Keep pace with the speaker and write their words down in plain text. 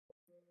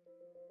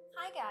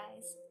Hi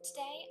guys,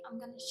 today I'm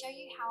going to show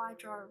you how I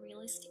draw a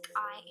realistic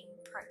eye in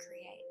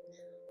Procreate.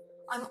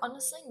 I'm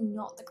honestly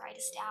not the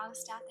greatest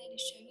artist out there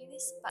to show you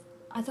this, but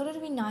I thought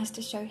it'd be nice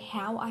to show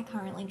how I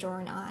currently draw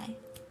an eye.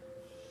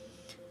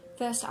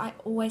 First, I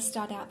always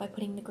start out by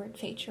putting the grid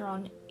feature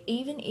on.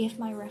 Even if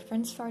my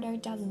reference photo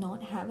does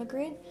not have a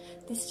grid,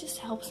 this just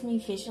helps me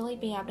visually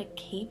be able to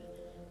keep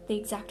the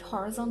exact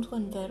horizontal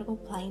and vertical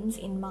planes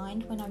in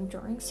mind when I'm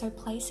drawing, so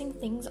placing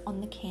things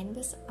on the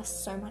canvas are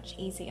so much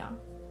easier.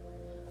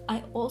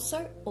 I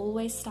also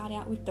always start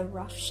out with the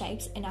rough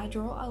shapes, and I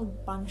draw a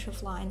bunch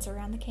of lines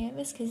around the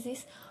canvas because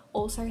this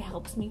also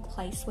helps me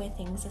place where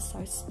things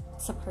are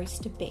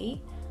supposed to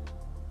be.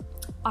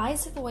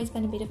 Eyes have always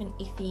been a bit of an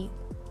iffy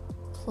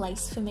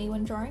place for me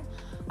when drawing.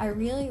 I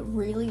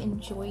really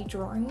enjoy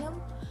drawing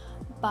them,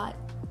 but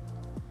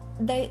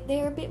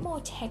they're a bit more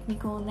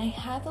technical and they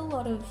have a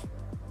lot of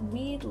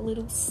weird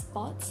little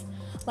spots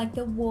like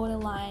the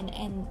waterline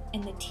and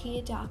the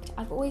tear duct.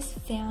 I've always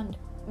found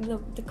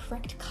the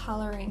correct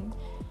colouring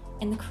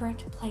and the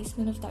correct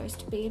placement of those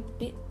to be a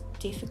bit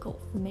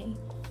difficult for me.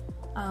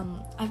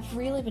 I've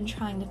really been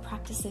trying to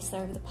practice this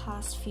over the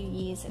past few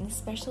years, and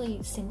especially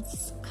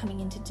since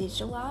coming into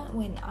digital art,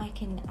 when I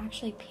can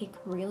actually pick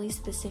really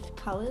specific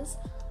colours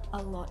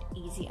a lot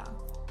easier.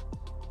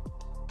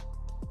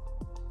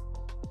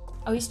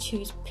 I always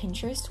choose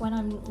Pinterest when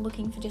I'm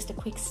looking for just a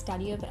quick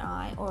study of an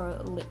eye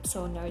or lips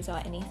or nose or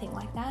anything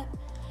like that,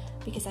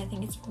 because I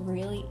think it's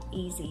really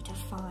easy to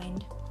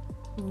find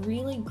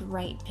really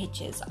great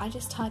pictures. I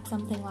just type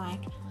something like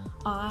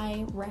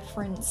eye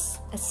reference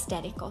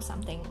aesthetic or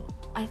something.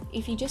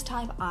 If you just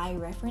type eye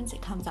reference,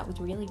 it comes up with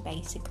really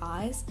basic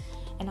eyes,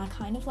 and I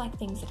kind of like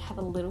things that have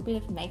a little bit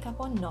of makeup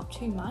on, not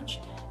too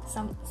much.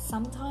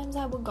 Sometimes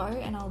I will go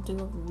and I'll do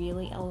a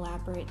really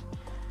elaborate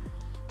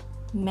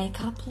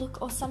makeup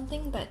look or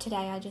something, but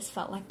today I just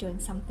felt like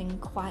doing something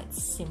quite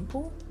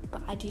simple.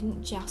 But I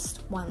didn't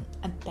just want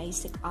a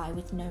basic eye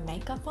with no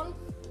makeup on,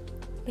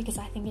 because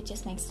I think it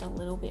just makes it a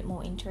little bit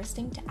more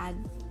interesting to add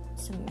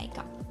some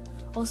makeup.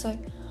 Also,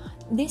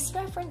 this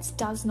reference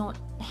does not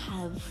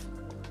have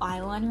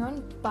eyeliner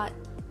on, but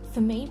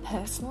for me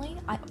personally,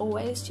 I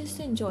always just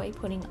enjoy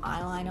putting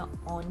eyeliner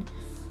on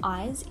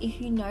eyes.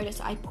 If you notice,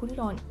 I put it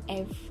on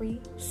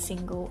every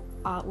single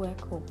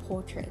artwork or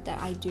portrait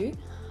that I do.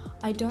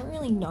 I don't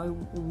really know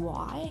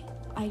why,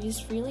 I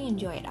just really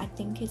enjoy it. I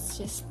think it's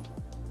just,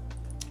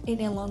 it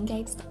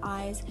elongates the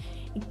eyes,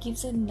 it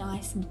gives a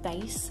nice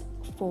base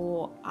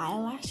for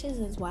eyelashes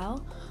as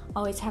well. I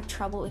always have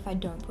trouble if I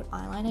don't put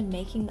eyeliner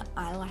making the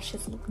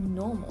eyelashes look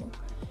normal.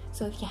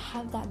 So if you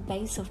have that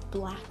base of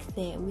black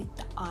there with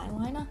the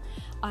eyeliner,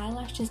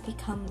 eyelashes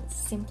become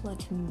simpler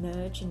to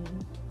merge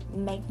and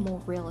make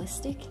more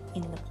realistic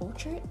in the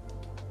portrait.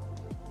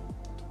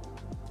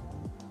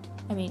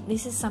 I mean,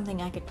 this is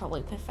something I could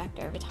probably perfect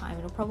over time.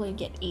 It'll probably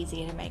get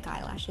easier to make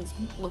eyelashes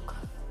look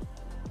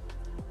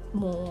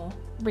more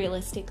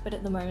realistic, but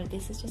at the moment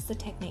this is just the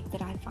technique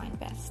that I find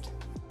best.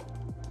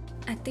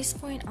 At this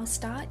point, I'll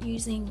start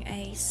using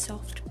a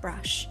soft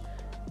brush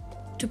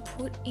to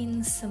put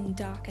in some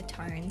darker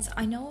tones.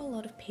 I know a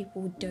lot of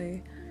people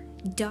do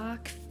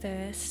dark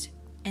first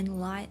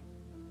and light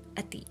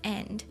at the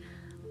end,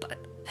 but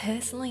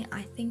personally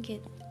I think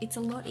it's a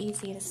lot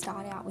easier to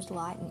start out with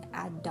light and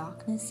add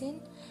darkness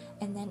in,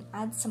 and then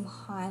add some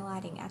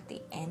highlighting at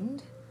the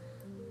end.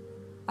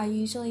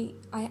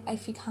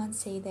 If you can't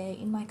see there,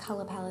 in my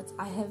colour palettes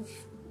I have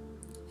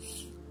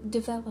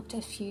developed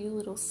a few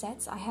little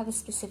sets. I have a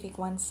specific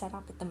one set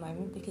up at the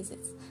moment because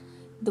it's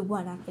the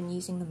one I've been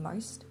using the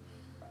most,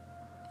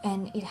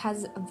 and it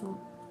has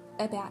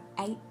about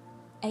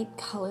eight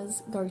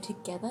colours go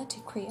together to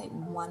create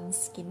one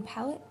skin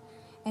palette,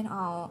 and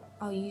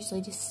I'll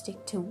usually just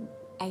stick to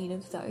 8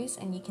 of those,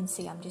 and you can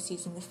see I'm just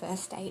using the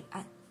first 8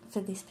 for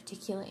this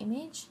particular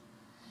image,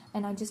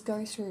 and I just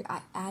go through,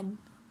 I add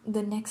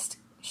the next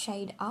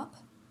shade up,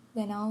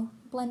 then I'll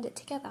blend it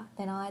together,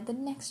 then I'll add the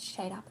next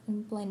shade up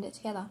and blend it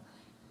together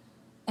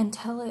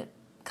until it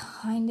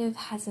kind of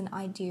has an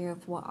idea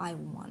of what I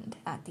want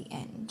at the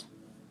end.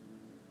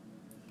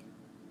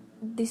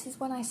 This is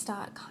when I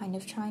start kind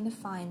of trying to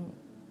find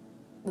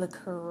the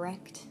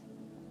correct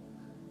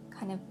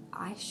kind of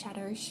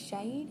eyeshadow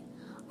shade.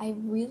 I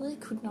really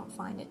could not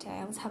find it today.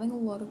 I was having a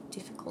lot of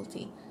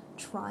difficulty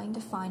trying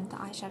to find the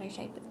eyeshadow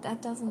shade, but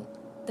that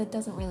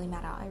doesn't really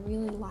matter. I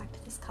really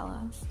liked this colour.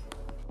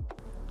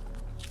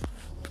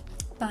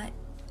 But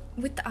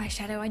with the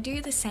eyeshadow, I do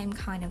the same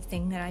kind of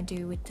thing that I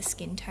do with the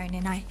skin tone,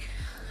 and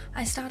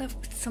I start off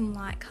with some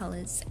light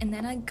colours, and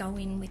then I go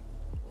in with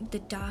the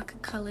darker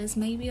colours.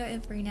 Maybe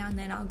every now and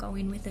then I'll go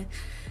in with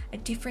a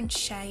different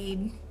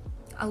shade.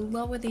 I'll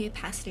lower the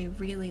opacity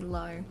really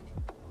low,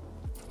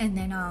 and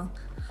then I'll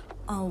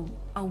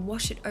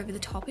wash it over the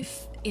top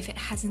if it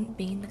hasn't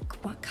been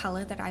the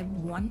colour that I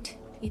want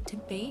it to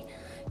be,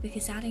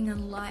 because adding a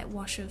light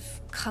wash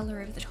of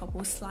colour over the top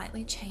will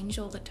slightly change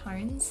all the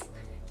tones.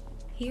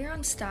 Here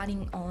I'm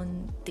starting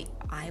on the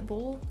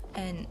eyeball,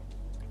 and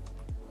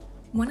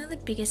one of the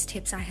biggest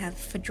tips I have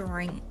for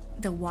drawing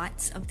the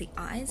whites of the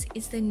eyes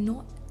is they're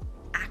not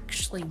actually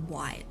actually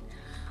white.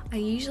 I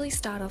usually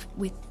start off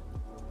with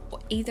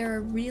either a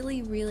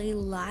really, really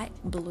light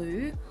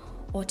blue,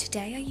 or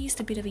today I used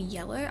a bit of a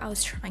yellow. I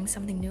was trying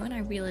something new and I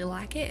really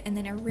like it. And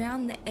then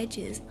around the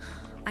edges,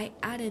 I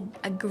added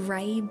a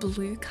grey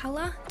blue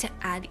colour to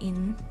add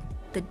in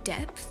the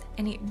depth,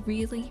 and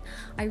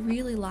I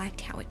really liked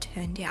how it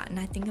turned out, and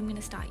I think I'm going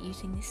to start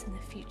using this in the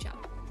future.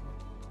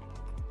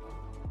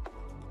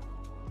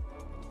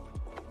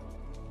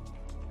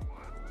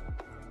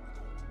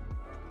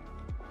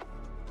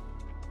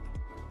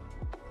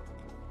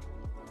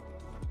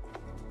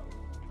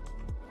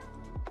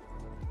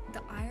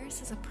 The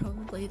irises are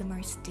probably the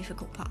most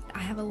difficult part. I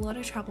have a lot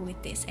of trouble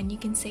with this, and you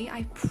can see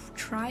I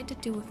tried to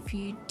do a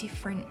few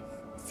different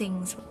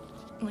things.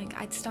 Like,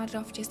 I'd started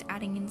off just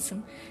adding in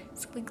some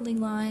squiggly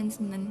lines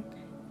and then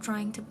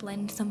trying to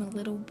blend them a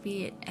little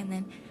bit and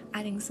then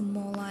adding some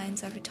more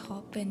lines over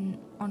top, and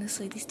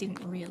honestly this didn't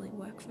really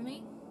work for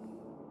me.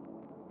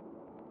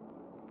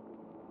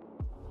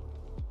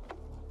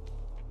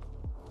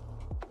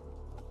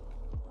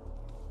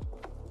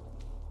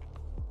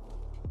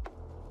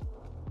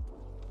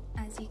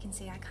 As you can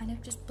see, I kind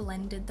of just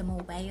blended them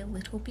away a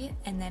little bit,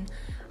 and then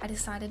I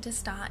decided to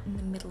start in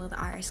the middle of the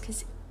iris,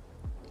 because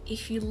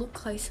if you look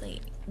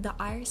closely, the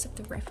iris of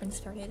the reference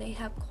photo, they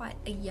have quite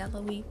a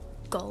yellowy,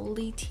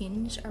 goldy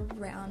tinge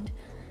around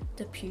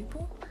the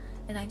pupil,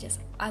 and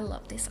I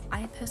love this.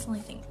 I personally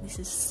think this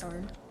is so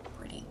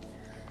pretty.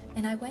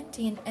 And I went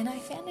in and I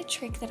found a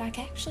trick that I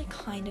actually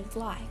kind of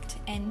liked,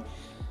 and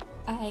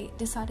I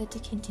decided to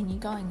continue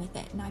going with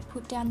it, and I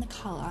put down the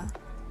colour,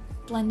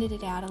 blended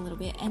it out a little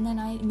bit, and then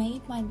I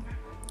made my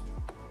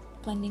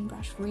blending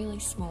brush really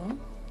small,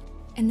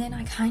 and then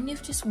I kind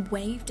of just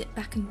waved it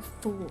back and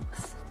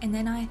forth, and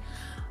then I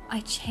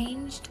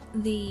changed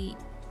the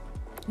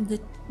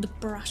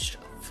brush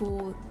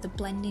for the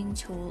blending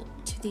tool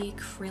to the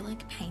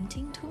acrylic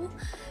painting tool.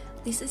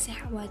 This is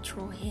how I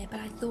draw here,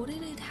 but I thought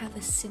it'd have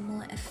a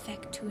similar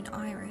effect to an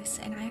iris,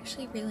 and I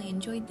actually really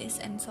enjoyed this,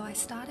 and so I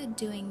started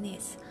doing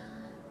this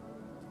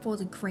for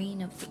the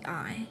green of the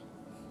eye.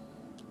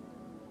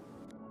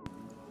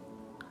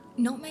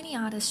 Not many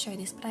artists show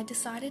this, but I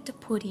decided to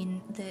put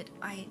in that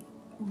I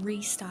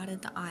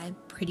restarted the eye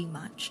pretty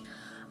much.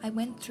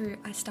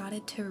 I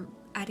started to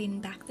add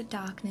in back the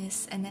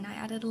darkness, and then I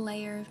added a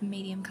layer of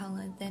medium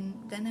colour, then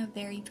a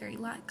very, very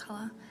light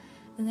colour,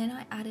 and then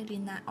I added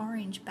in that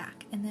orange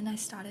back, and then I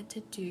started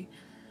to do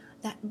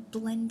that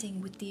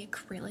blending with the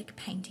acrylic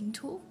painting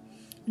tool,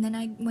 and then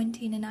I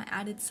went in and I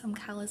added some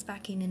colours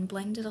back in and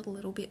blended a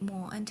little bit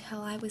more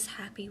until I was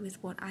happy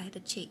with what I had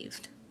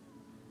achieved.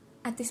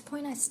 At this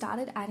point I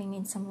started adding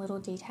in some little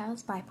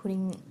details by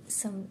putting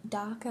some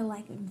darker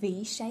like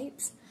V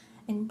shapes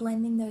and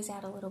blending those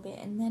out a little bit,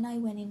 and then I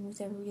went in with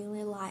a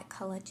really light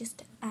colour just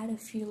to add a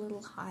few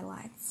little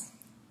highlights.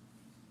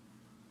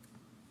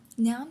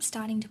 Now I'm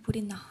starting to put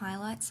in the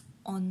highlights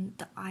on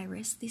the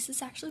iris. This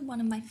is actually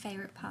one of my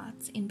favourite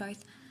parts in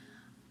both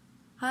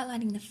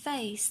highlighting the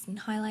face and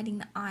highlighting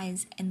the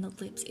eyes and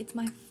the lips. It's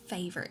my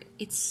favourite.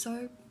 It's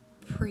so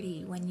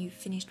pretty when you've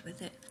finished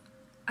with it.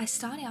 I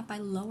start out by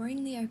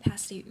lowering the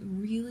opacity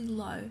really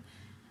low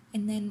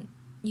and then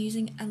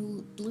using a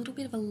little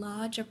bit of a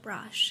larger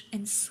brush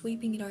and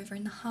sweeping it over,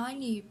 and the higher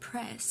you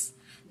press,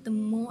 the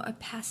more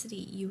opacity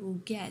you will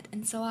get.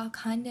 And so I'll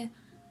kind of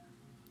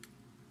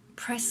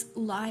press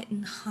light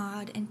and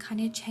hard and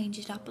kind of change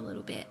it up a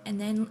little bit, and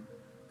then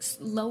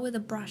lower the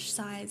brush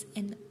size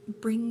and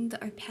bring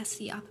the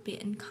opacity up a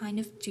bit and kind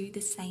of do the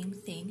same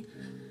thing,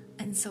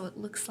 and so it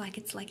looks like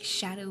it's like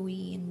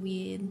shadowy and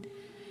weird.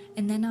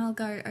 And then I'll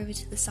go over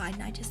to the side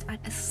and I just add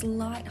a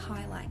slight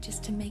highlight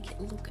just to make it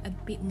look a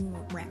bit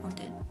more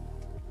rounded.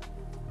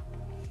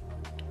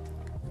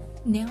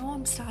 Now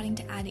I'm starting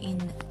to add in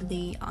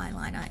the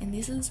eyeliner, and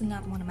this is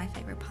another one of my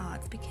favourite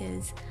parts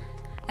because,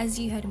 as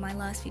you heard in my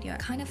last video, I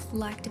kind of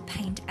like to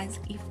paint as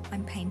if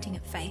I'm painting a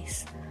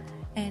face,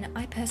 and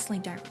I personally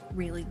don't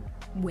really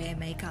wear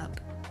makeup,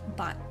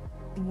 but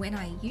when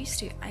I used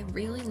to, I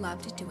really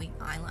loved doing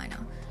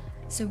eyeliner.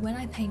 So when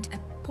I paint a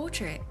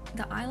portrait,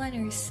 the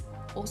eyeliner is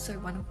also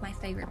one of my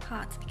favourite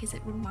parts because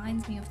it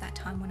reminds me of that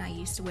time when I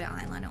used to wear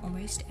eyeliner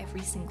almost every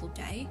single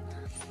day,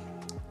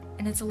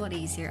 and it's a lot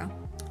easier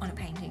on a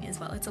painting as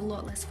well. It's a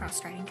lot less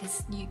frustrating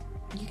because you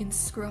can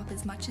screw up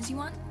as much as you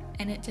want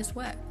and it just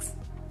works.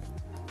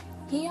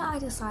 Here I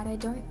decide I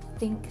don't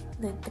think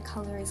that the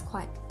colour is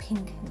quite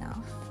pink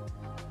enough,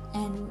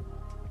 and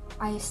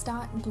I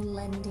start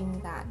blending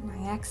that, and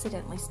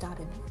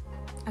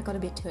I got a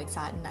bit too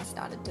excited and I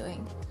started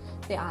doing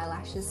the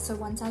eyelashes. So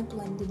once I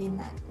blended in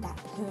that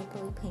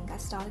purpley pink, I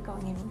started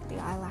going in with the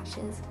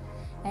eyelashes,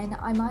 and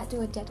I might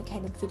do a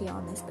dedicated video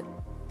on this, but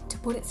to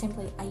put it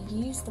simply, I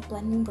use the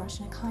blending brush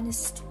and I kind of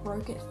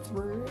stroke it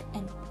through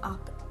and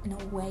up and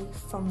away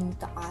from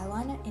the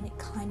eyeliner, and it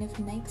kind of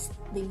makes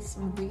these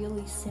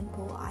really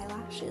simple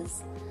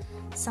eyelashes.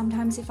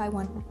 Sometimes if I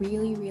want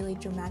really, really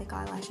dramatic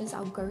eyelashes,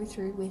 I'll go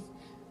through with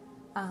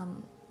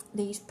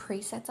these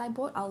presets I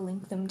bought. I'll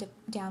link them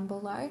down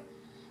below,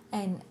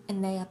 and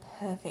they are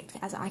perfect,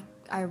 as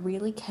I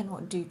really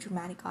cannot do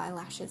dramatic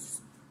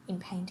eyelashes in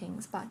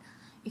paintings, but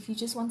if you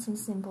just want some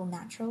simple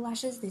natural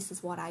lashes, this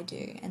is what I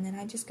do. And then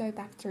I just go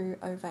back through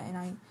over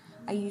and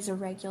I use a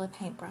regular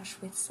paintbrush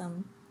with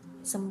some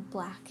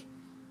black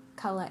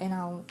colour, and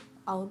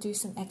I'll do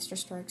some extra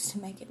strokes to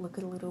make it look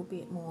a little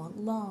bit more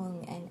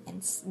long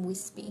and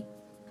wispy.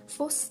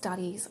 For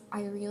studies,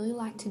 I really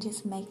like to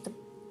just make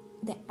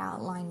the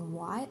outline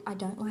white. I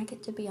don't like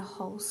it to be a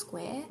whole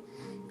square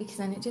because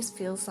then it just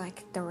feels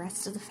like the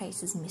rest of the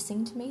face is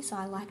missing to me, so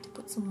I like to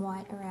put some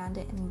white around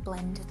it and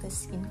blend the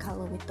skin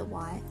colour with the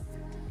white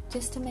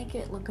just to make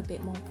it look a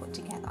bit more put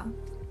together.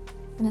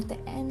 And at the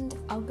end,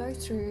 I'll go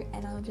through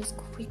and I'll just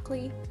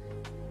quickly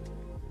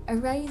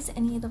erase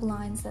any of the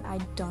lines that I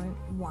don't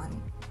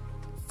want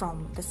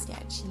from the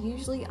sketch.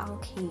 Usually I'll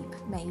keep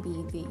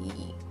maybe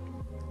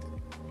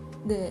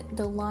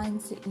the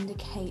lines that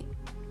indicate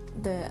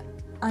the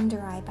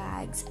under eye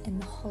bags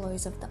and the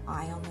hollows of the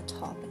eye on the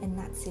top, and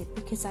that's it,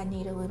 because I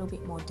need a little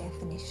bit more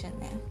definition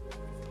there.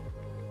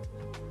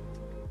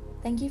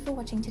 Thank you for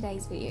watching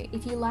today's video.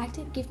 If you liked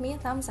it, give me a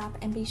thumbs up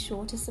and be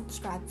sure to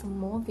subscribe for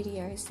more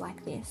videos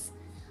like this.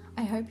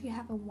 I hope you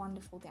have a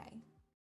wonderful day.